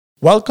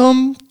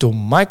Welcome to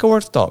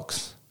MycoWorks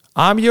Talks.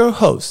 I'm your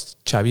host,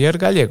 Xavier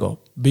Gallego,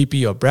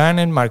 VP of Brand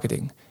and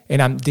Marketing,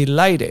 and I'm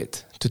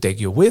delighted to take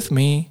you with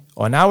me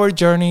on our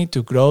journey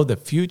to grow the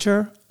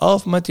future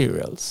of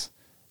materials.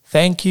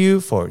 Thank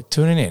you for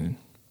tuning in.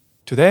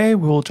 Today,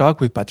 we will talk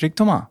with Patrick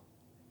Thomas,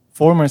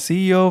 former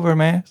CEO of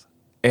Hermès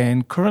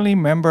and currently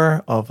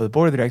member of the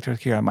board of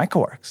directors here at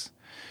MycoWorks.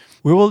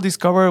 We will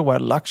discover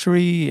what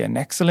luxury and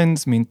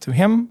excellence mean to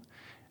him.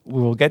 We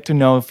will get to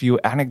know a few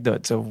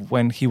anecdotes of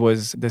when he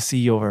was the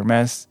CEO of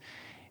Hermès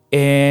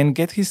and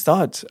get his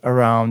thoughts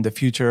around the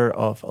future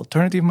of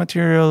alternative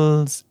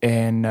materials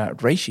and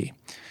reishi.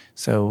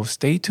 So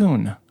stay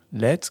tuned.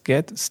 Let's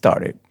get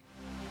started.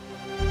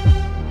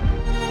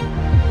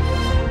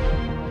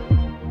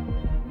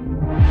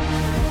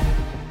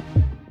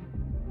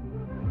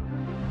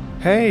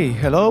 Hey,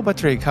 hello,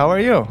 Patrick. How are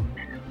you?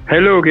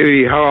 Hello,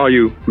 Gary. How are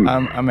you?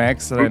 I'm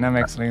excellent.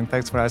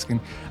 Thanks for asking.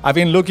 I've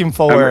been looking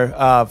forward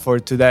for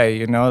today.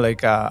 You know,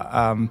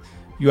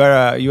 you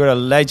are a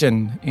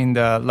legend in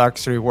the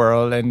luxury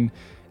world, and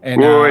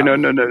no,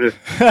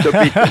 stop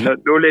it.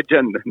 No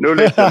legend.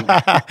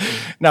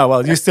 No,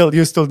 well, you're still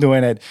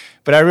doing it.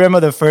 But I remember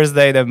the first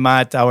day that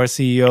Matt, our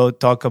CEO,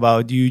 talked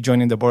about you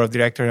joining the board of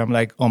directors. I'm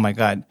like, oh my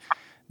God,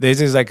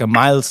 this is like a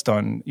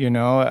milestone. You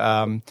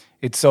know.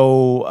 It's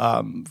so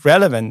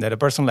relevant that a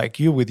person like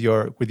you with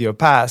your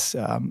past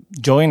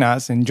join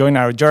us and join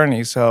our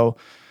journey. So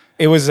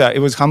it was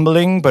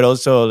humbling, but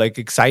also like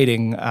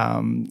exciting.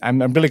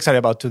 I'm really excited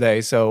about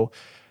today. So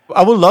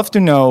I would love to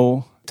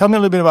know. Tell me a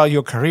little bit about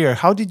your career.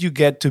 How did you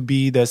get to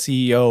be the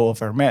CEO of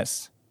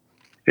Hermès?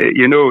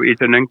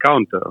 It's an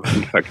encounter.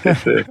 In fact,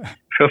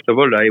 first of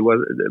all,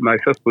 my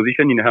first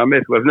position in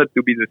Hermès was not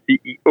to be the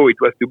CEO; it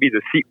was to be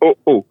the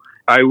COO.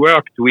 I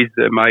worked with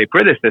my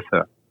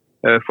predecessor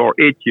for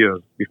 8 years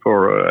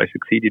before I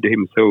succeeded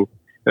him. So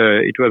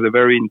it was a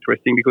very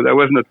interesting, because I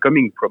was not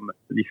coming from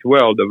this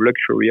world of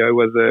luxury. I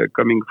was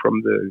coming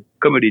from the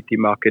commodity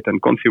market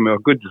and consumer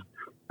goods.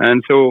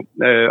 And so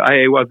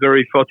I was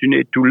very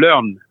fortunate to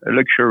learn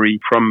luxury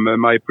from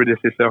my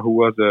predecessor, who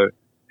was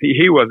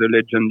he was a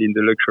legend in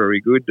the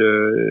luxury good,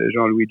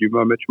 Jean-Louis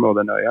Dumas, much more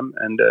than I am.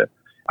 And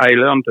I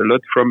learned a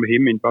lot from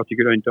him, in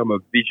particular in terms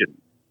of vision.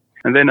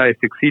 And then I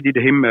succeeded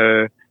him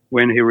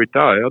when he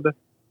retired.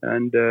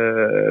 And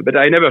but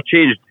I never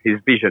changed his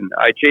vision.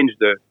 I changed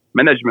the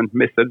management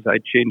methods. I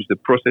changed the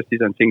processes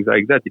and things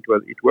like that. It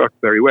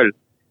worked very well.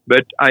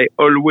 But I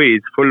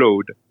always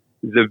followed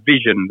the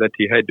vision that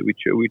he had,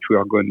 which we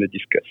are going to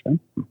discuss.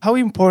 How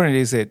important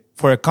is it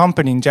for a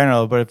company in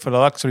general, but for a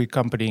luxury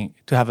company,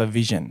 to have a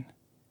vision?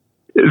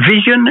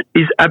 Vision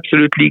is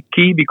absolutely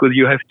key, because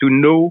you have to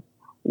know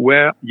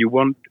where you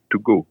want to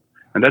go,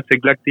 and that's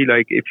exactly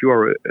like if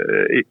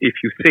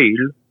you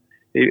sail.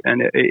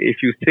 And if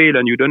you sail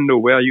and you don't know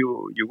where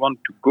you want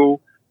to go,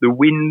 the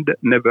wind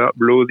never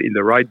blows in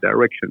the right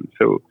direction.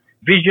 So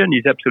vision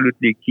is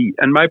absolutely key.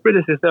 And my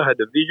predecessor had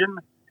a vision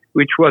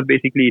which was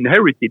basically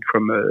inherited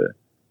from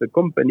the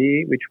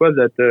company, which was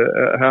that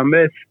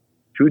Hermès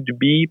should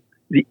be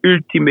the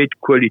ultimate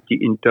quality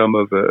in terms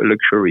of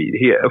luxury.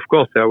 Here, of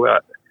course, there were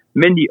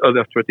many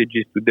other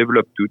strategies to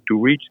develop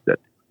to reach that.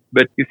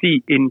 But you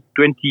see, in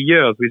 20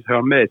 years with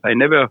Hermès, I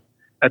never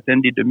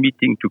attended a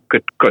meeting to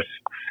cut costs.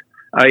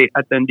 I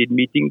attended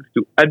meetings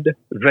to add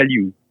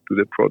value to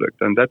the product,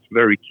 and that's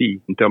very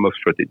key in terms of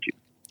strategy.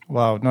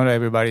 Wow, not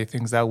everybody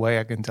thinks that way,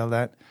 I can tell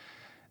that.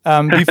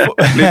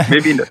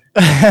 Maybe not.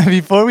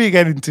 Before we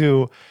get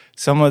into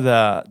some of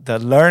the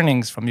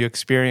learnings from your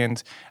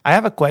experience, I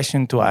have a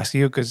question to ask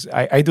you, because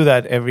I do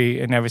that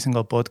in every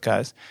single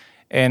podcast.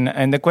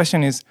 And the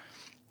question is,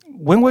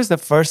 when was the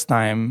first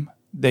time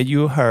that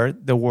you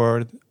heard the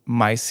word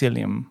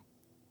mycelium?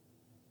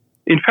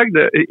 In fact,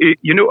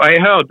 I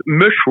heard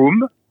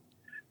mushroom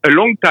a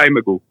long time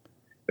ago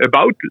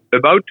about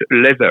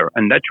leather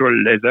and natural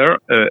leather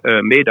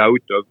made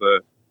out of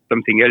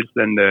something else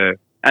than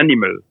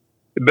animal.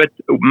 But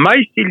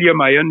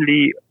mycelium, I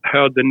only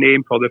heard the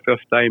name for the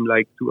first time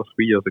like 2 or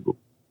 3 years ago.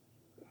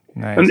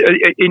 Nice. And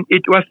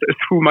it was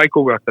through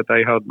MycoWorks that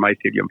I heard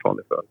mycelium for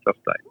the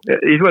first time.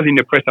 It was in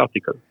a press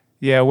article.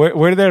 Yeah,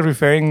 were they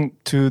referring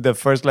to the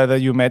first leather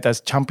you met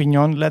as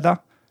champignon leather?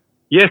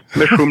 Yes,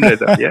 mushroom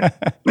leather, yeah.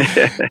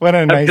 What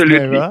a nice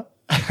name, huh?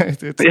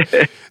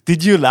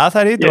 Did you laugh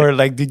at it, or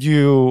like did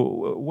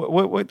you?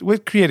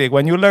 What created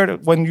when you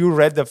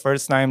read the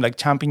first time like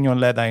champignon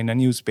leather in a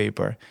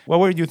newspaper? What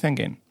were you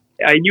thinking?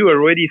 I knew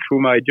already through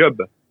my job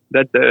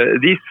that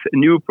this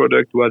new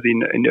product was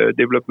in a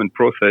development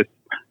process,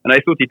 and I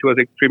thought it was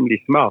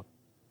extremely smart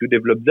to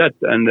develop that,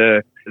 and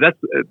that's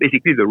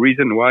basically the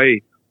reason why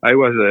I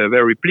was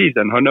very pleased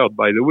and honored,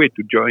 by the way,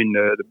 to join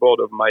the board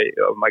of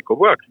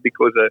MycoWorks,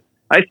 because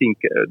I think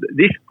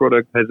this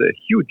product has a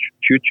huge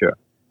future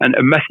and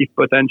a massive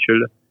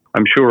potential.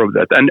 I'm sure of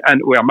that.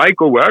 And where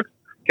MycoWorks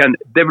can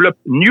develop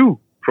new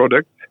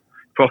products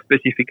for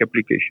specific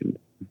applications.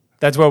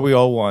 That's what we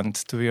all want,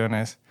 to be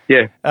honest.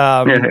 Yeah.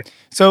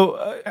 So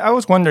I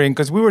was wondering,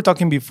 because we were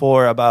talking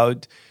before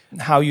about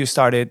how you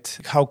started,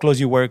 how close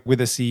you work with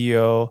the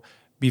CEO,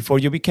 before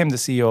you became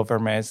the CEO of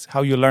Hermes,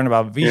 how you learned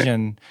about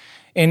vision.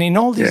 Yeah. And in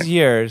all these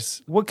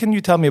years, what can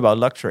you tell me about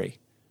luxury?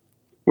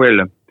 Well,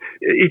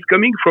 it's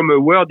coming from a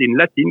word in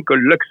Latin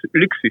called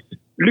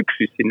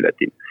luxus in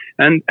Latin.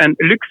 And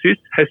luxus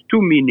has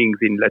two meanings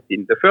in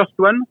Latin. The first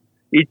one,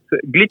 it's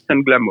glitz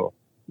and glamour.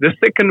 The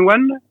second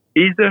one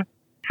is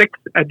sex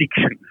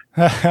addiction.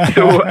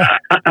 So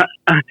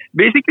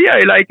basically,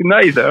 I like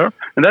neither,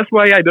 and that's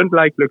why I don't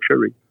like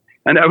luxury.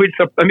 And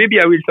maybe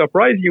I will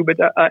surprise you, but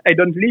I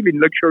don't live in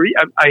luxury.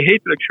 I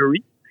hate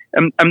luxury.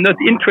 I'm not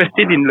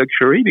interested in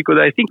luxury because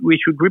I think we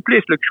should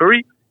replace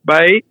luxury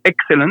by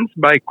excellence,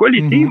 by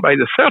quality, by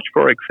the search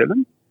for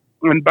excellence,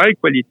 and by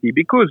quality.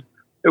 Because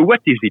what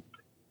is it?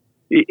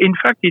 In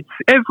fact, it's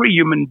every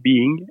human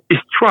being is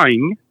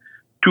trying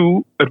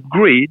to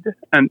upgrade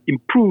and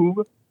improve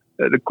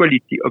the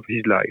quality of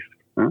his life.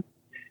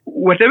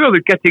 Whatever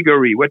the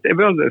category,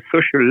 whatever the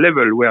social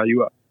level where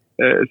you are,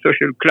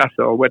 social class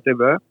or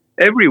whatever,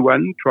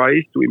 everyone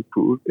tries to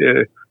improve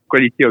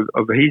quality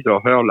of his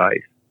or her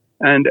life.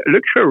 And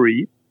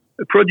luxury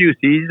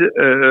produces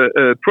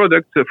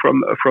products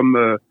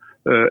from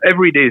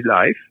everyday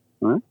life,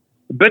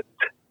 but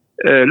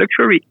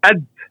luxury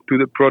adds to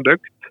the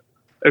product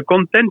a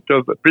content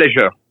of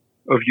pleasure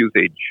of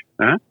usage,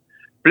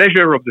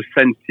 pleasure of the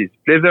senses,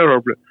 pleasure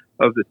of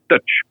the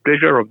touch,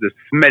 pleasure of the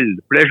smell,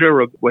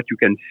 pleasure of what you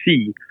can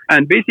see.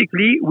 And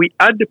basically, we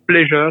add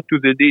pleasure to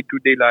the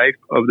day-to-day life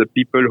of the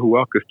people who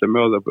are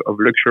customers of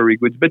luxury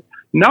goods. But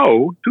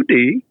now,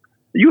 today,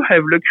 you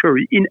have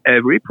luxury in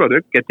every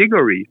product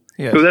category.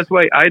 Yes. So that's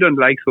why I don't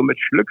like so much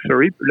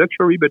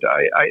luxury, but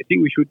I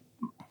think we should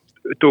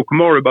talk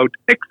more about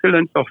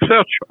excellence or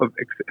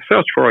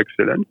search for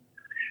excellence.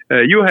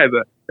 You have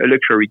a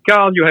luxury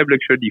car, you have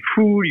luxury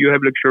food, you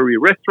have luxury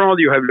restaurant,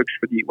 you have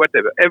luxury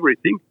whatever,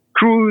 everything,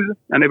 cruise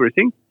and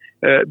everything,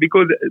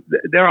 because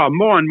there are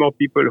more and more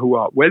people who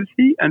are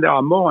wealthy, and there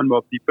are more and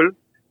more people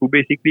who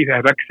basically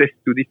have access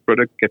to this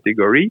product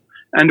category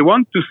and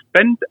want to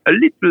spend a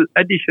little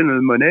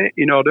additional money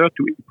in order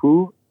to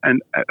improve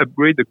and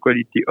upgrade the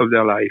quality of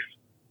their life.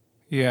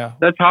 Yeah.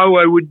 That's how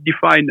I would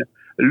define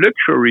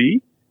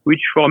luxury,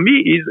 which for me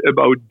is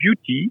about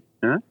beauty,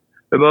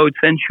 about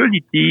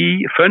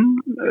sensuality, fun,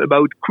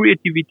 about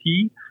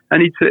creativity,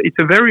 and it's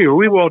a very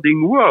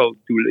rewarding world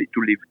to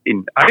live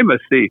in. I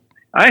must say,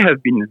 I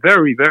have been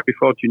very, very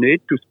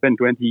fortunate to spend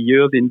 20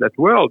 years in that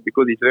world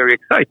because it's very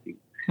exciting.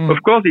 Of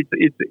course,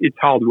 it's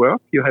hard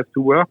work. You have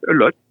to work a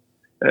lot,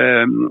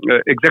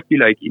 exactly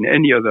like in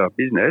any other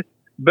business.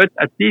 But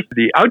at least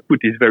the output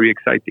is very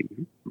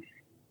exciting.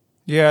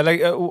 Yeah,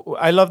 like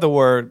I love the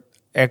word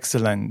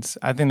excellence.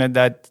 I think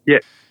that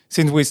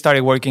since we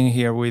started working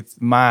here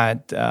with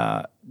Matt,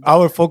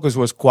 our focus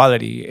was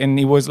quality. And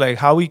it was like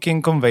how we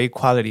can convey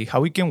quality,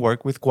 how we can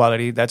work with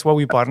quality. That's why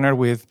we partnered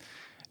with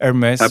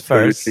Hermes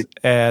first.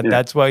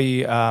 That's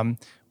why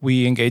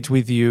we engage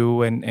with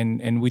you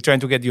and we try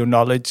to get your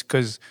knowledge,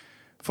 because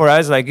for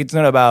us, like, it's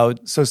not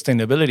about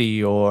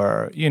sustainability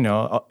or,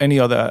 any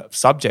other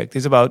subject.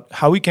 It's about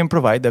how we can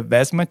provide the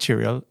best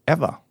material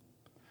ever.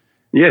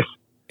 Yes,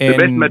 the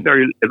best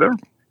material ever,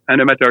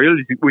 and a material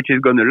which is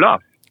going to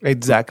last.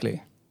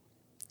 Exactly.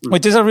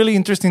 Which is a really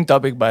interesting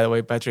topic, by the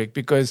way, Patrick,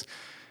 because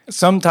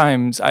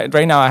sometimes,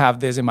 right now I have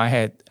this in my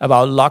head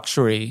about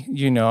luxury,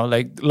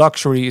 like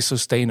luxury is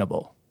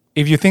sustainable.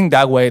 If you think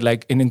that way,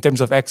 like in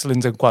terms of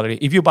excellence and quality,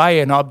 if you buy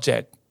an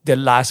object that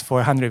lasts for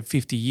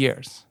 150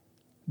 years,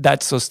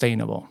 that's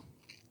sustainable.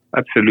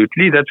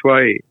 Absolutely. That's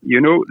why,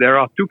 there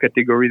are two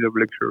categories of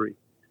luxury.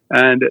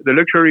 And the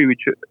luxury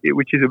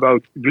which is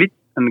about glitz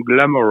and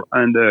glamour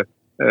and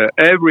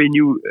every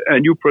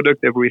new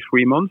product every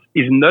 3 months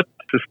is not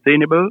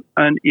sustainable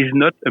and is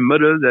not a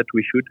model that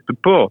we should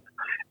support.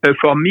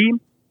 For me,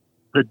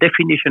 the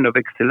definition of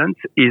excellence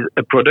is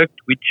a product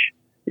which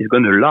is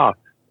going to last.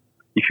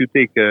 If you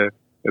take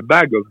a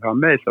bag of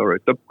Hermes or a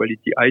top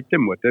quality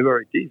item,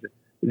 whatever it is,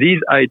 these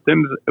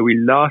items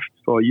will last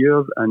for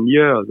years and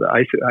years.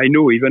 I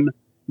know even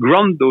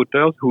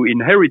granddaughters who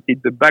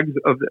inherited the bags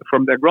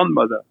from their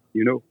grandmother,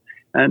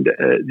 and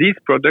these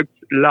products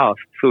last.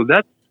 So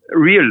that's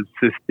real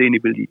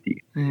sustainability.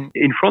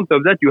 In front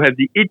of that, you have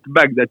the it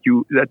bag that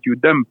you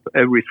dump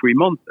every 3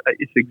 months.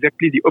 It's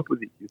exactly the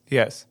opposite.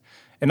 Yes.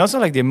 And also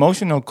like the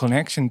emotional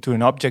connection to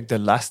an object that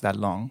lasts that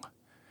long.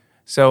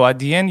 So at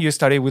the end, you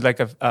started with like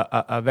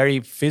a very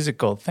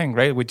physical thing,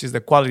 right? Which is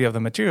the quality of the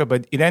material,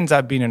 but it ends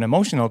up being an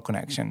emotional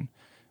connection,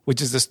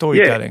 which is the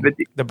storytelling,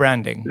 the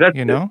branding,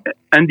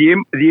 And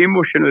the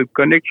emotional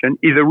connection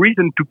is a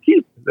reason to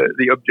keep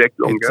the object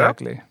longer.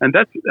 Exactly. And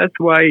that's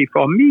why,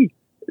 for me,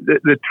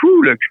 the true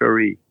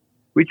luxury,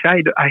 which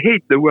I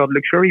hate the word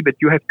luxury, but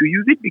you have to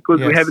use it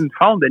because we haven't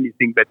found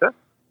anything better.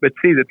 But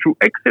say the true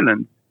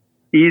excellence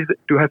is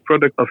to have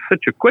products of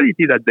such a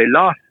quality that they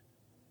last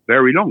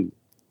very long.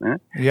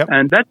 Yep.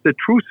 And that's the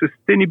true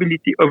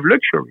sustainability of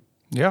luxury.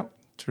 Yeah,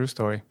 true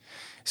story.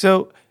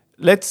 So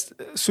let's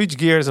switch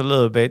gears a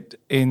little bit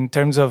in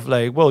terms of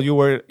like, well, you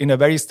were in a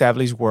very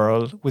established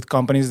world with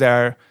companies that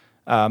are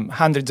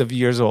hundreds of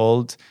years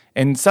old,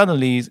 and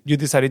suddenly you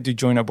decided to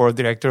join a board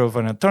director of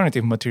an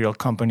alternative material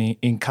company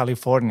in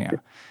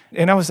California.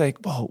 And I was like,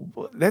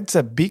 whoa, that's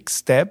a big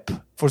step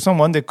for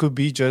someone that could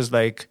be just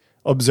like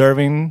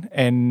observing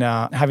and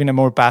having a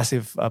more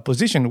passive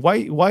position.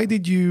 Why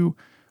did you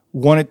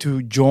wanted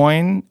to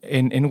join,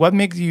 and what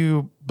makes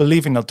you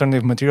believe in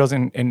alternative materials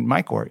and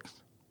MikeWorks?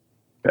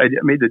 I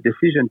made the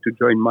decision to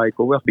join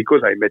MikeWorks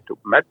because I met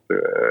Matt,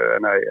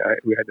 and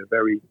we had a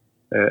very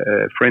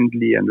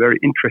friendly and very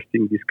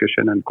interesting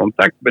discussion and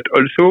contact, but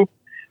also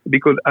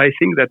because I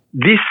think that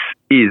this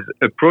is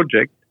a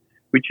project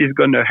which is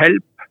going to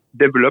help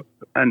develop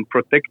and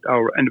protect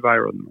our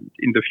environment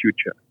in the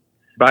future.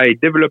 By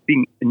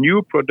developing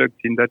new products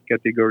in that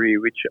category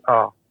which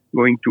are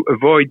going to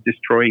avoid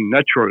destroying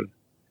natural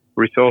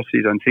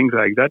resources and things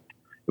like that,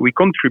 we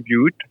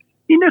contribute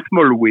in a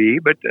small way,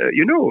 but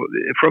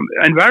from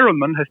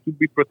environment has to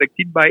be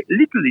protected by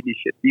little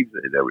initiatives.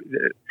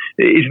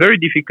 It's very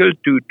difficult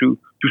to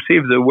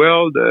save the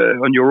world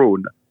on your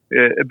own,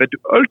 but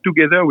all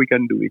together we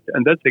can do it,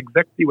 and that's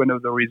exactly one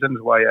of the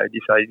reasons why I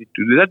decided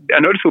to do that,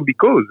 and also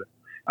because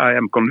I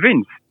am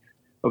convinced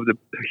of the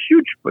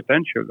huge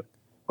potential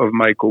of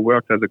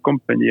MikeWorks as a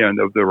company and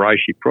of the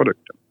Reishi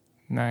product.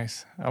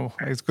 Nice. Oh,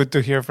 it's good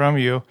to hear from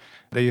you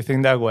that you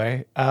think that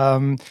way.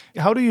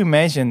 How do you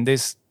imagine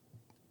this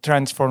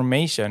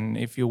transformation,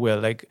 if you will?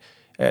 Like,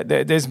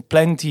 there's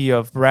plenty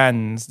of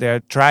brands that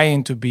are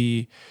trying to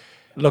be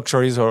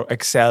luxuries or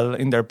excel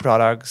in their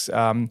products.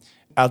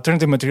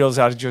 Alternative materials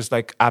are just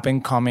like up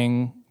and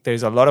coming.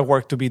 There's a lot of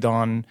work to be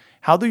done.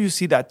 How do you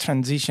see that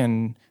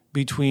transition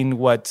between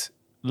what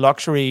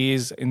luxury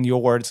is, in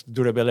your words,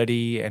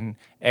 durability and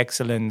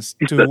excellence,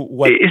 it's not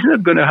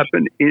going to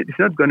happen. It's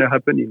not going to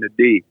happen in a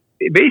day.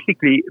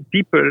 Basically,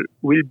 people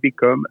will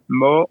become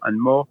more and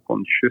more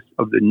conscious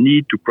of the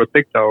need to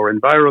protect our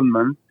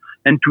environment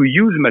and to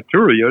use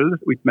materials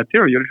which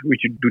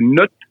do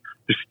not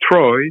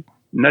destroy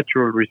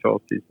natural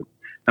resources.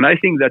 And I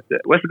think that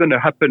what's going to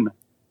happen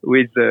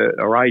with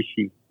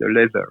Reishi, the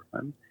leather,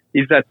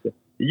 is that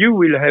you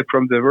will have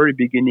from the very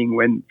beginning,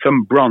 when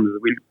some brands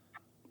will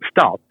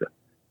start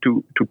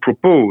to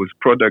propose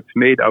products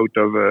made out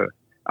of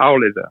our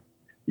leather,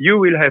 you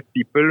will have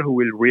people who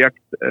will react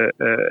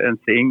and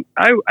saying,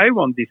 I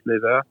want this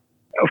leather.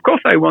 Of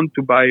course, I want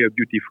to buy a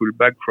beautiful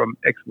bag from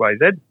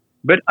XYZ,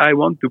 but I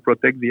want to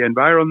protect the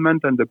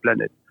environment and the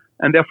planet.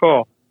 And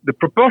therefore, the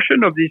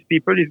proportion of these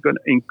people is going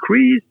to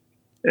increase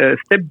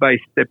step by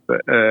step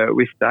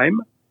with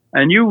time.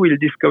 And you will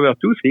discover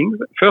two things.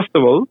 First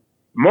of all,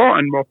 more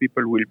and more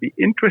people will be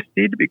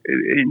interested,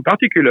 in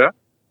particular,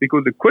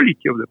 because the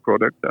quality of the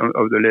product,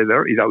 of the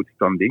leather, is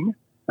outstanding.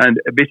 And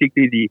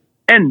basically the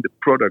end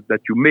product that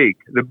you make,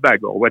 the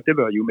bag or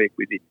whatever you make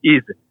with it,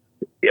 is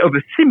of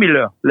a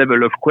similar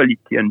level of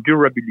quality and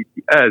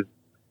durability as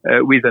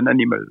with an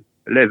animal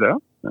leather.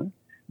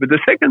 But the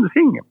second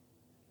thing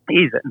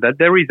is that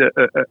there is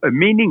a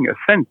meaning, a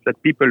sense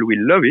that people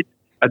will love it.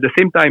 At the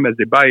same time as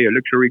they buy a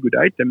luxury good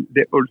item,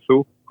 they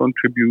also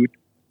contribute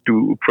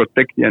to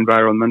protect the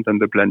environment and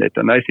the planet.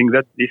 And I think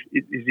that this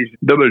is this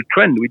double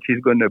trend which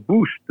is going to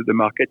boost the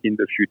market in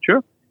the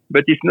future.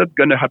 But it's not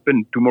going to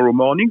happen tomorrow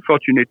morning,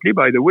 fortunately,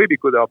 by the way,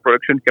 because our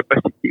production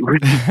capacity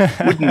wouldn't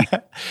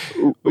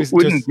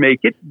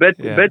make it. But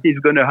it's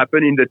going to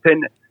happen in the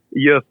 10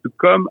 years to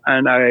come.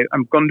 And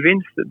I'm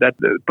convinced that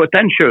the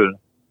potential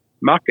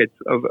markets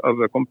of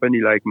a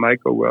company like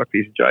MikeWorks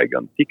is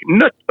gigantic,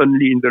 not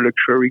only in the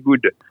luxury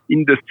good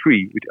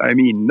industry, which I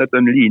mean not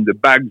only in the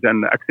bags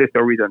and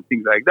accessories and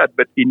things like that,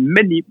 but in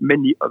many,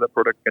 many other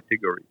product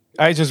categories.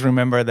 I just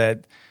remember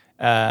that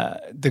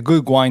the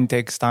good wine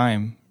takes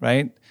time,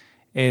 right?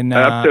 And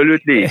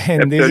absolutely.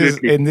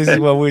 This is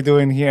what we're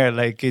doing here.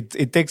 Like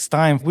it takes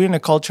time. We're in a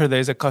culture that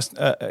is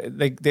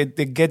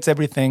that gets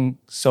everything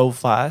so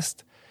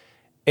fast,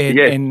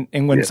 and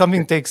when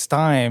something takes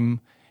time,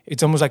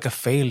 it's almost like a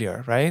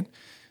failure, right?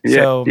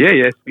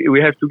 Yes.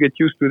 We have to get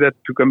used to that,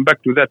 to come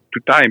back to that, to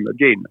time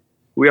again.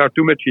 We are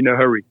too much in a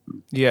hurry.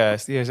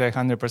 Yes,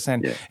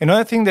 100%. Yeah.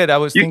 Another thing that I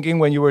was thinking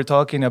when you were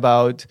talking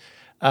about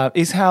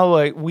is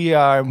how we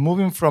are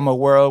moving from a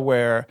world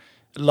where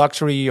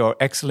luxury or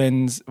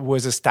excellence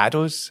was a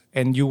status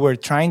and you were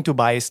trying to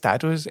buy a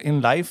status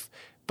in life.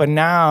 But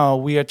now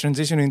we are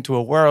transitioning to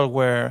a world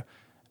where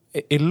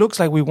it looks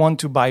like we want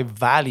to buy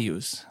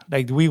values.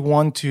 Like we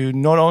want to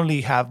not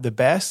only have the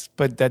best,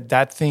 but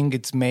that thing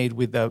gets made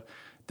with the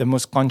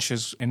most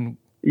conscious and,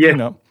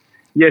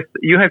 Yes,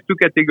 you have two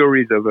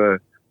categories of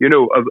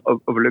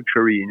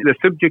luxury, the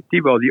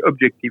subjective or the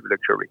objective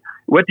luxury.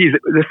 What is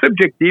the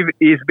subjective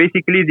is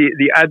basically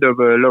the ad of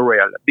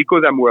L'Oreal,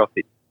 because I'm worth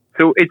it.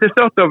 So it's a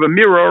sort of a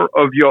mirror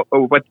of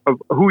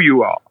who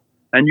you are,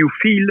 and you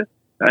feel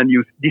and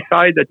you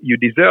decide that you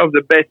deserve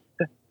the best.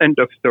 End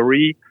of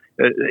story.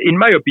 In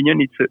my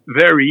opinion, it's a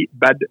very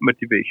bad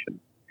motivation.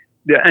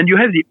 And you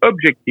have the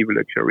objective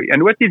luxury.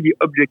 And what is the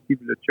objective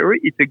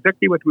luxury? It's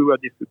exactly what we were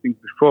discussing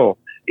before,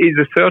 is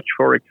a search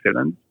for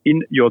excellence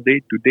in your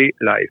day-to-day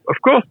life. Of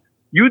course,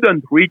 you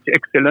don't reach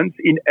excellence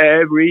in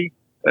every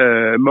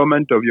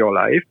moment of your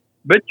life,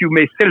 but you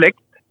may select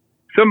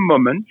some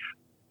moments,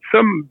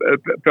 some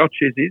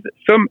purchases,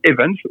 some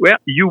events where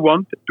you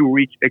want to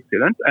reach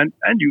excellence,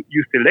 and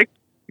you select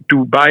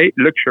to buy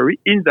luxury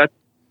in that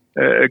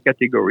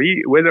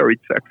category, whether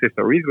it's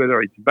accessories,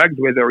 whether it's bags,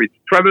 whether it's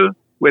travel,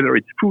 whether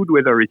it's food,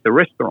 whether it's a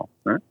restaurant.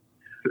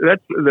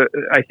 That's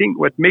I think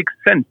what makes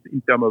sense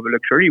in terms of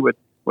luxury, what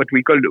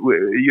we call,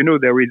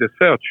 there is a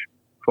search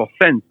for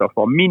sense or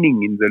for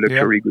meaning in the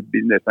luxury good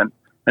business,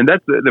 and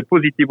that's the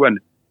positive one.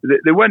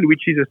 The one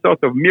which is a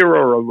sort of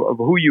mirror of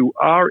who you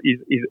are is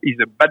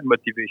a bad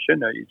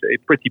motivation. Is a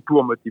pretty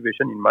poor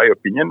motivation, in my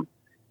opinion,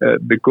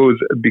 because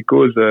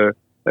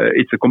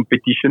it's a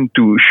competition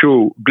to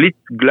show glitz,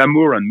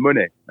 glamour, and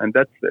money, and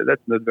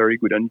that's not very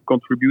good, and it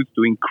contributes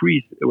to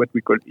increase what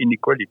we call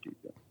inequality.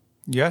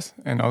 Yes,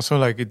 and also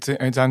like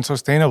it's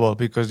unsustainable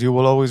because you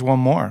will always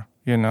want more.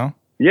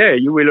 Yeah,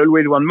 you will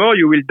always want more.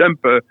 You will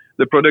dump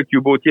the product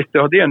you bought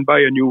yesterday and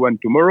buy a new one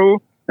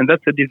tomorrow. And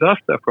that's a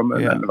disaster from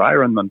an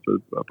environmental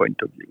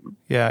point of view.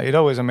 Yeah, it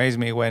always amazed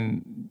me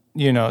when,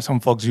 some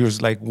folks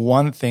use like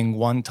one thing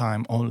one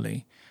time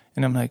only.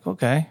 And I'm like,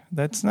 okay,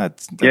 that's not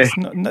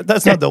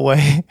the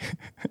way.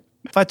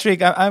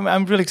 Patrick,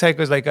 I'm really excited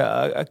because like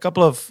a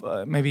couple of,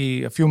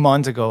 maybe a few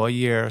months ago, a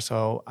year or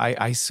so,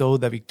 I saw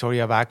the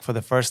Victoria bag for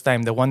the first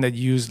time, the one that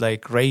used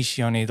like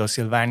reishi on it or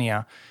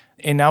Sylvania.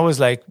 And I was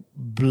like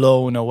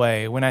blown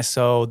away when I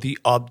saw the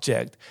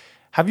object.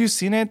 Have you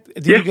seen it?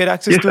 Did you get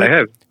access to it? Yes, I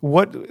have.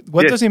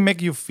 What does it make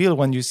you feel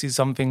when you see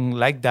something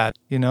like that,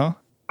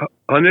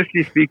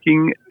 Honestly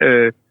speaking,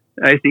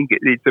 I think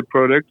it's a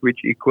product which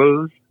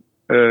equals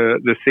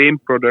the same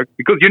product.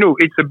 Because,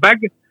 it's a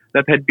bag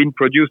that had been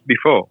produced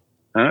before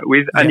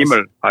with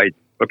animal hide,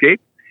 okay?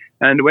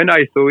 And when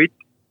I saw it,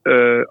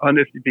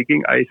 honestly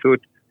speaking, I thought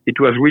it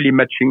was really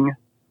matching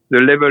the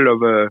level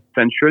of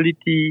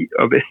sensuality,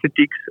 of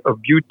aesthetics,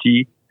 of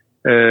beauty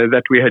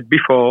that we had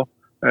before.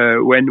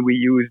 When we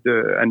used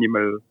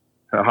animal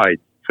hide.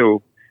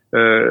 So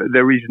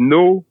there is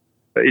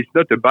it's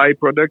not a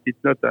byproduct,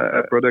 it's not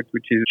a product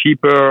which is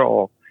cheaper,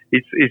 or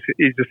it's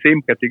the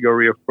same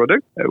category of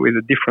product with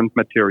a different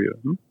material.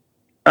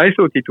 I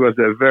thought it was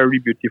a very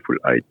beautiful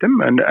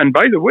item. And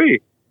by the way,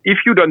 if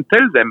you don't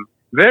tell them,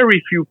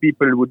 very few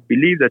people would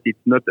believe that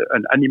it's not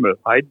an animal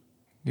hide.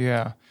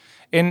 Yeah.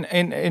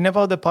 And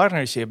about the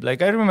partnership,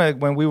 like I remember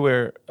when we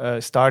were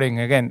starting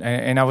again,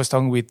 and I was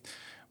talking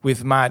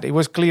with Matt, it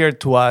was clear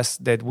to us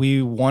that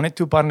we wanted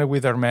to partner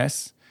with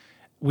Hermes.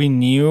 We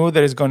knew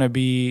there is going to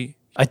be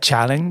a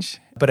challenge,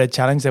 but a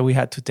challenge that we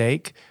had to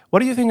take. What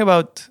do you think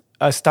about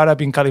a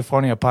startup in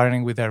California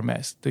partnering with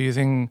Hermes? Do you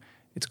think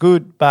it's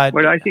good, bad?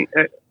 Well, I think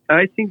that,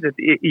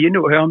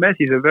 Hermes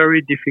is a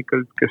very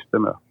difficult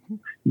customer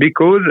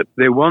because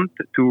they want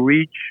to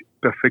reach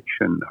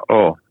perfection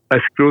or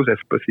as close as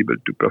possible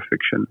to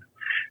perfection.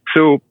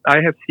 So I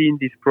have seen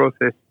this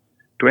process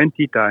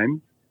 20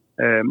 times.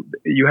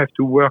 You have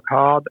to work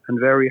hard and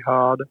very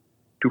hard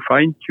to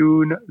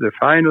fine-tune the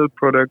final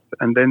product,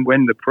 and then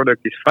when the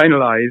product is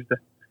finalized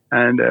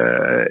and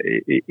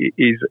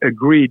is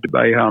agreed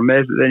by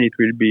Hermes, then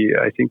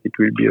I think it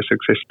will be a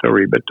success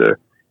story. But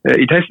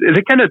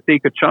they cannot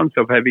take a chance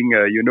of having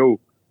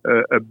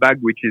a bag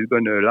which is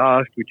going to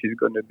last, which is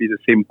going to be the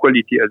same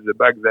quality as the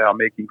bag they are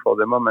making for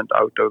the moment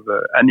out of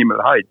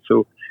animal hide.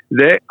 So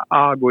they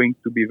are going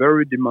to be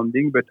very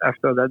demanding, but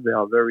after that, they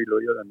are very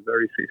loyal and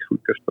very faithful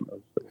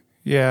customers. So.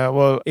 Yeah,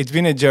 well, it's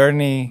been a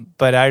journey,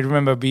 but I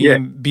remember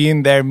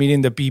being there,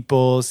 meeting the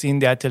people, seeing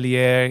the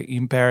atelier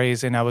in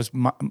Paris, and I was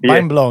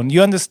mind blown.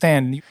 You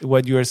understand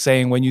what you are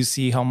saying when you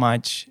see how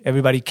much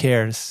everybody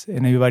cares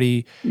and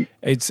everybody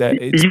it's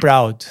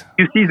proud.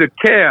 You see the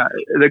care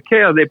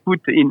they put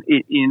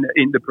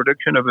in the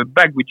production of a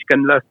bag which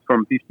can last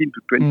from 15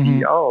 to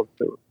 20 hours.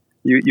 So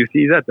you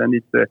see that, and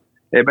it's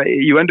but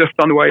you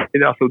understand why they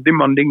are so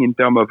demanding in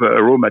terms of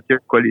raw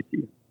material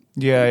quality.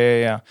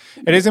 Yeah.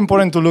 It is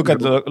important to look at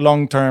the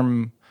long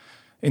term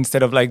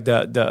instead of like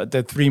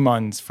the 3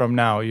 months from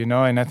now,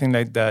 And I think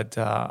like that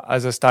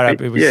as a startup,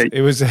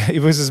 it was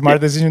a smart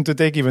decision to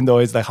take, even though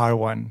it's the hard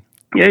one.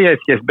 Yes.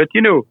 But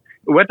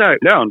what I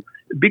learned,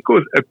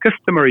 because a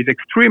customer is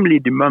extremely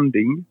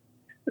demanding,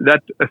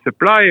 that a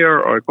supplier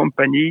or a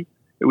company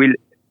will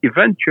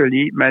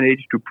eventually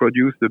manage to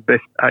produce the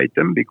best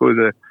item, because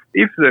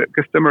if the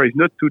customer is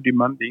not too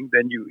demanding,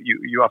 then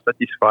you are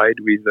satisfied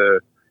with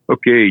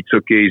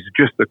it's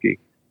just okay.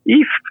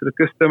 If the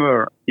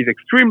customer is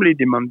extremely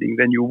demanding,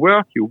 then you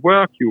work,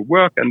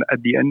 and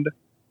at the end,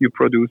 you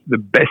produce the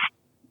best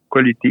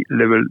quality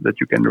level that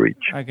you can reach.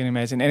 I can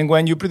imagine. And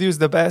when you produce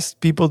the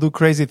best, people do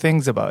crazy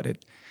things about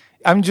it.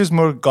 I'm just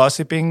more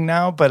gossiping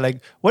now, but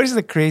like, what is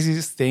the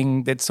craziest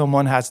thing that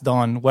someone has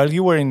done while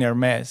you were in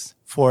Hermes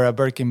for a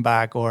Birkin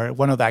bag or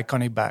one of the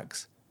iconic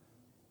bags?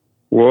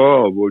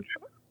 Whoa,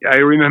 I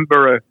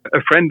remember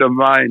a friend of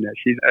mine.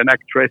 She's an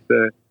actress,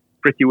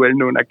 pretty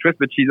well-known actress,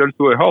 but she's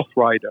also a horse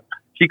rider.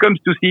 She comes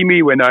to see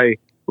me when I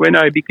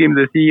became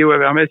the CEO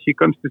of Hermes. She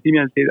comes to see me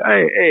and says,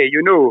 "Hey,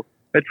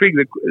 Patrick,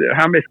 the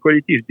Hermes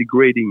quality is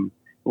degrading."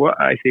 Well,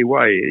 I say,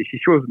 "Why?" She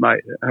shows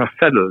her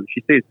saddle.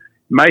 She says,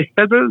 my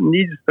saddle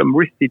needs some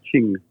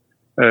restitching,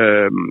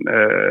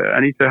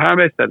 and it's a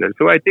Hermes saddle.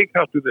 So I take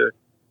her to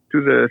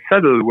the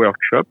saddle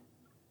workshop,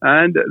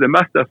 and the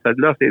master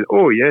saddler says,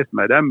 "Oh yes,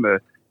 madam,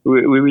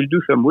 we will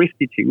do some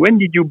restitching. When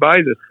did you buy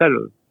the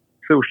saddle?"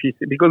 So she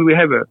said, because we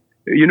have a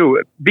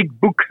big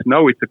book.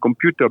 Now it's a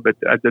computer, but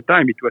at the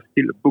time it was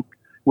still a book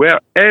where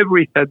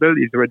every saddle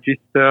is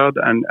registered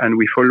and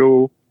we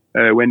follow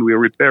when we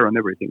repair and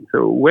everything.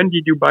 So when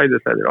did you buy the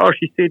saddle? Oh,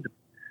 she said,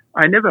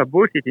 I never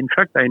bought it. In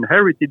fact, I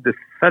inherited the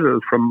saddle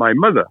from my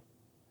mother.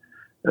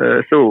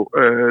 So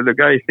the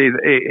guy says,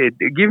 hey,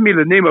 give me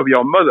the name of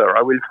your mother.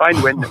 I will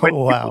find when wow. she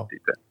bought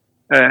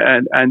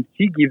it. And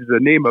she gives the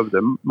name of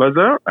the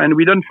mother, and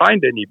we don't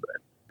find anybody.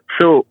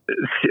 So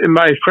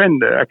my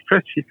friend,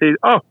 actress, she says,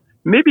 oh,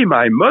 maybe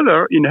my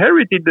mother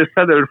inherited the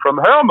saddle from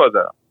her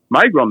mother,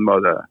 my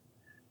grandmother.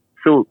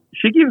 So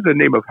she gives the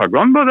name of her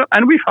grandmother,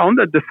 and we found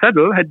that the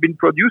saddle had been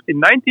produced in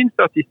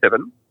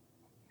 1937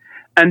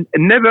 and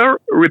never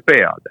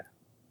repaired,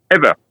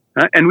 ever.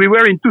 And we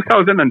were in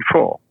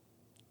 2004.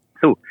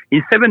 So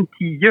in 70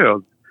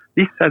 years,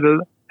 this saddle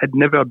had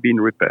never been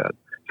repaired.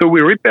 So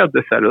we repaired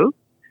the saddle,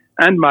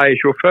 and my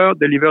chauffeur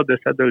delivered the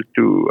saddle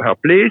to her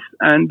place,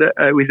 and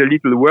with a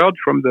little word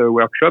from the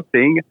workshop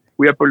saying,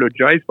 we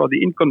apologize for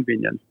the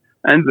inconvenience.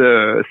 And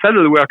the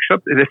saddle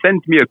workshop, they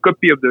sent me a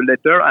copy of the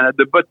letter, and at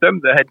the bottom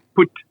they had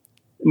put,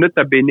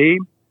 nota bene,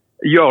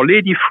 your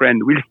lady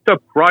friend will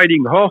stop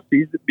riding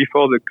horses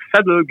before the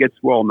saddle gets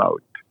worn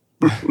out.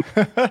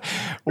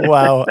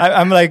 Wow.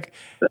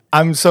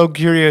 I'm so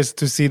curious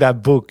to see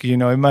that book. You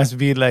know, it must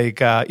be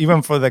like,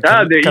 even for the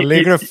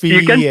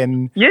calligraphy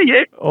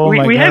Yeah. Oh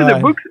we have the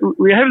books.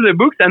 We have the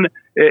books, and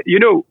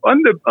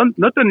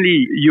not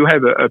only you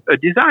have a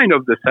design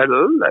of the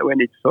saddle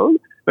when it's sold,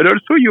 but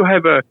also you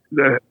have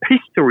the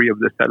history of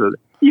the saddle.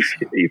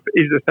 If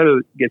the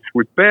saddle gets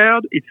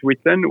repaired, it's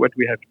written what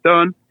we have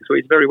done. So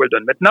it's very well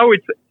done. But now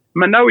it's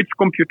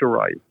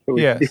computerized, so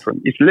it's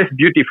different. It's less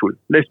beautiful.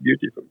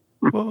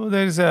 Well,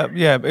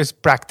 it's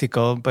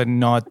practical, but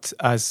not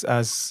as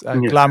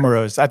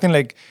glamorous. I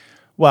think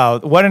wow,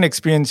 what an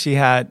experience she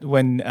had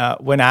when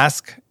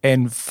asked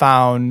and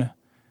found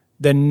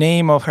the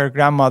name of her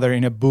grandmother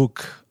in a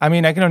book. I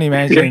mean, I can only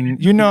imagine.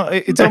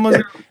 It's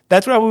almost,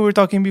 that's what we were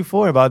talking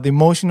before about, the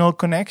emotional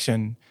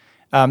connection.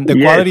 The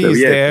quality is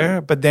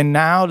there, but then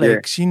now,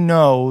 she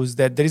knows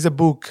that there is a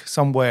book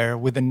somewhere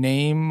with the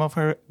name of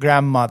her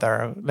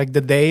grandmother. Like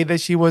the day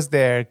that she was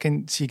there,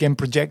 she can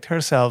project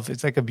herself.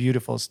 It's like a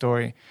beautiful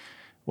story.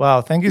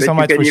 Wow, thank you so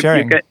much for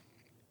sharing.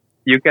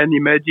 You can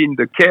imagine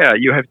the care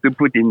you have to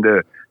put in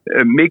the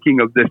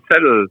making of the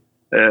saddle.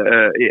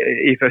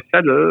 If a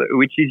saddle,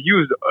 which is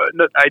used,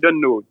 I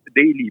don't know,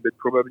 daily, but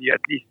probably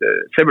at least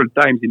several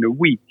times in a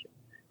week,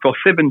 for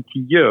 70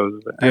 years,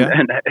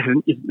 and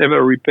it's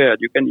never repaired.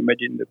 You can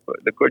imagine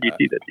the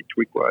quality that it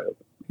requires.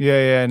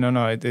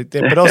 No.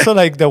 But also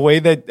the way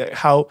that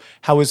how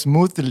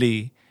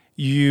smoothly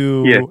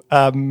you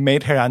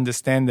made her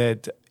understand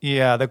that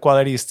the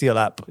quality is still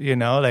up.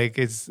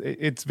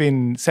 It's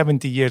been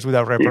 70 years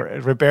without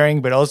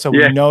repairing, but also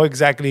we know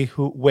exactly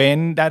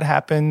when that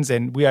happens,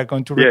 and we are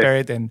going to repair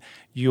it. And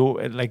you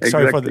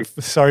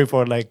sorry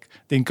for the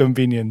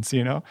inconvenience.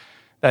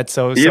 That's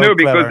so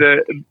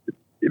clever.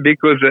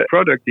 Because the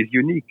product is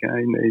unique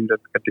in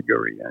that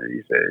category.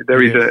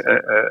 There is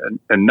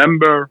a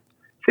number.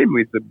 Same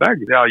with the bag;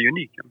 they are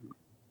unique.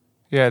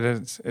 Yeah,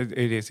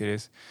 it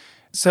is.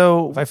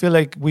 So I feel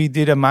like we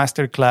did a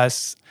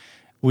masterclass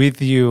with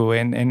you,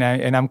 and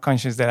I'm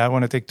conscious that I don't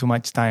want to take too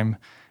much time.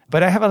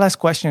 But I have a last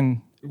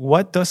question.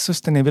 What does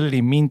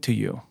sustainability mean to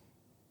you?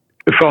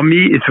 For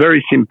me, it's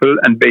very simple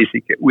and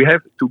basic. We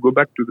have to go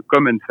back to the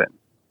common sense.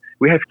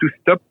 We have to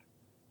stop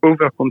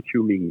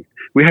over-consuming.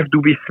 We have to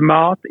be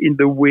smart in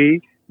the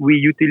way we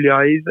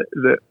utilize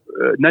the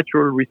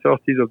natural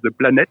resources of the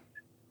planet,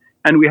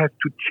 and we have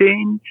to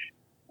change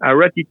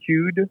our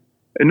attitude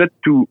not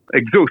to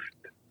exhaust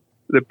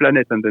the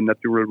planet and the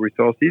natural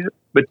resources,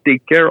 but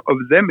take care of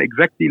them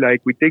exactly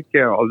like we take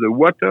care of the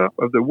water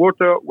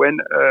when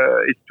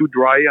it's too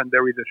dry and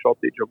there is a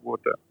shortage of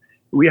water.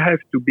 We have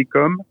to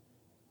become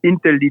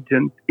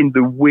intelligent in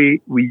the way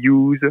we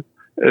use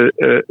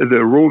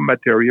the raw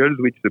materials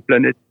which the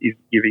planet is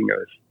giving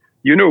us.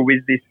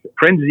 With this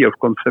frenzy of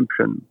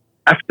consumption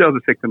after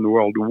the Second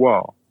World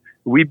War,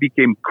 we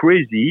became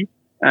crazy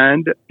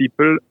and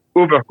people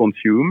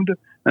overconsumed,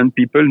 and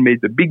people made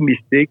the big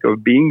mistake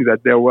of being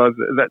that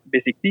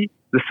basically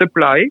the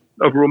supply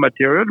of raw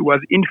material was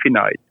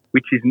infinite,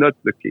 which is not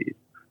the case.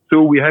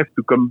 So we have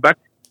to come back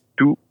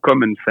to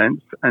common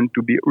sense and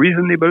to be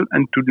reasonable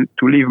and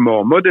to live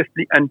more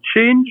modestly and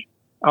change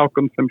our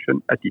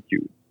consumption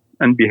attitude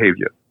and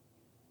behavior.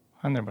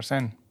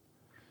 100%.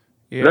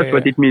 That's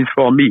what it means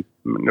for me.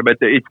 But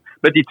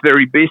it's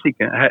very basic.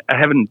 I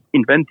haven't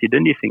invented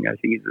anything. I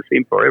think it's the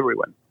same for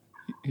everyone.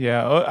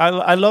 Yeah,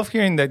 I love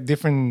hearing that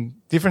different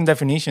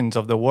definitions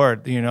of the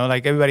word.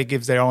 Everybody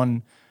gives their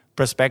own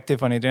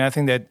perspective on it, and I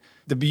think that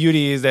the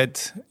beauty is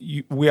that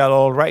we are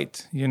all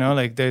right.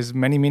 There's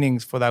many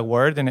meanings for that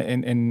word,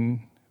 and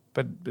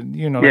but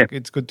like,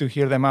 it's good to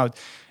hear them out.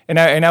 And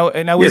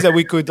I wish that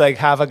we could like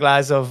have a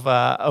glass of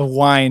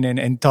wine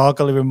and talk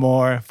a little bit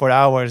more for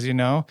hours,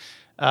 And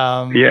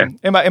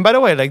by the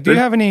way, like, do you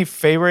have any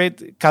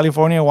favorite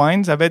California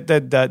wines? I bet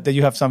that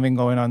you have something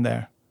going on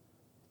there.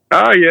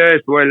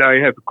 Yes. Well, I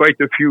have quite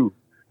a few.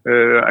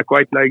 I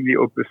quite like the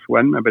Opus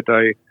one, but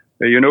I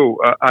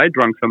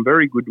drank some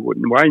very good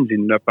wines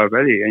in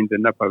the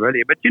Napa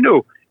Valley. But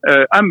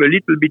I'm a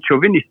little bit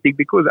chauvinistic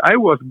because I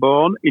was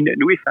born in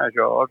Louis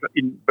Saint-Georges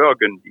in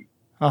Burgundy,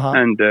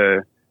 and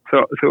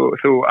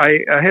so I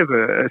have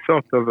a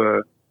sort of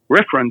a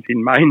reference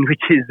in mind,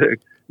 which is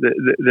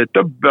the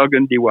top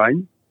Burgundy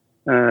wine.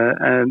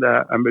 And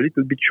I'm a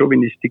little bit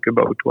chauvinistic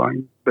about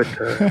wine, but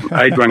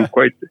I drank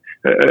quite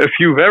a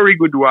few very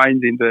good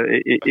wines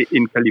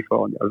in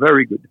California.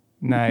 Very good.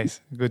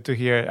 Nice, good to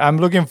hear. I'm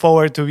looking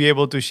forward to be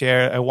able to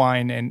share a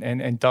wine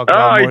and talk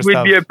about more stuff. It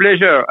would be a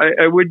pleasure.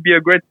 It would be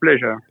a great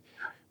pleasure.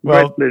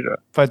 Well, great pleasure.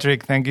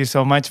 Patrick, thank you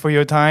so much for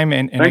your time,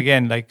 and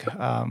again,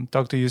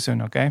 talk to you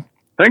soon. Okay.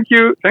 Thank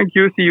you.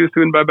 See you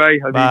soon. Bye bye.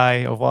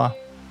 Bye. Au revoir.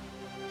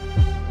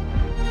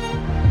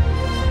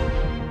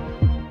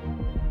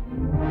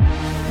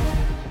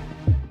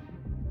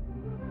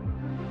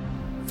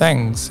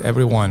 Thanks,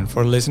 everyone,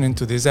 for listening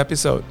to this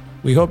episode.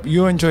 We hope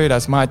you enjoyed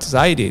as much as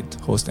I did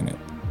hosting it.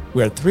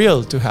 We are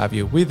thrilled to have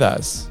you with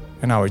us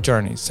in our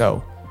journey.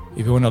 So,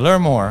 if you want to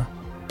learn more,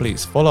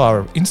 please follow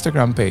our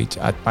Instagram page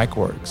at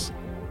MikeWorks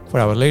for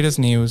our latest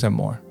news and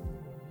more.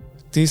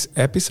 This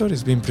episode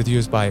is being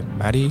produced by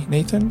Maddie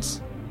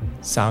Nathans,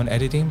 sound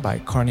editing by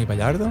Carney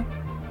Ballardo,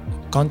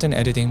 content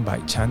editing by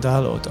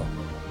Chantal Otto.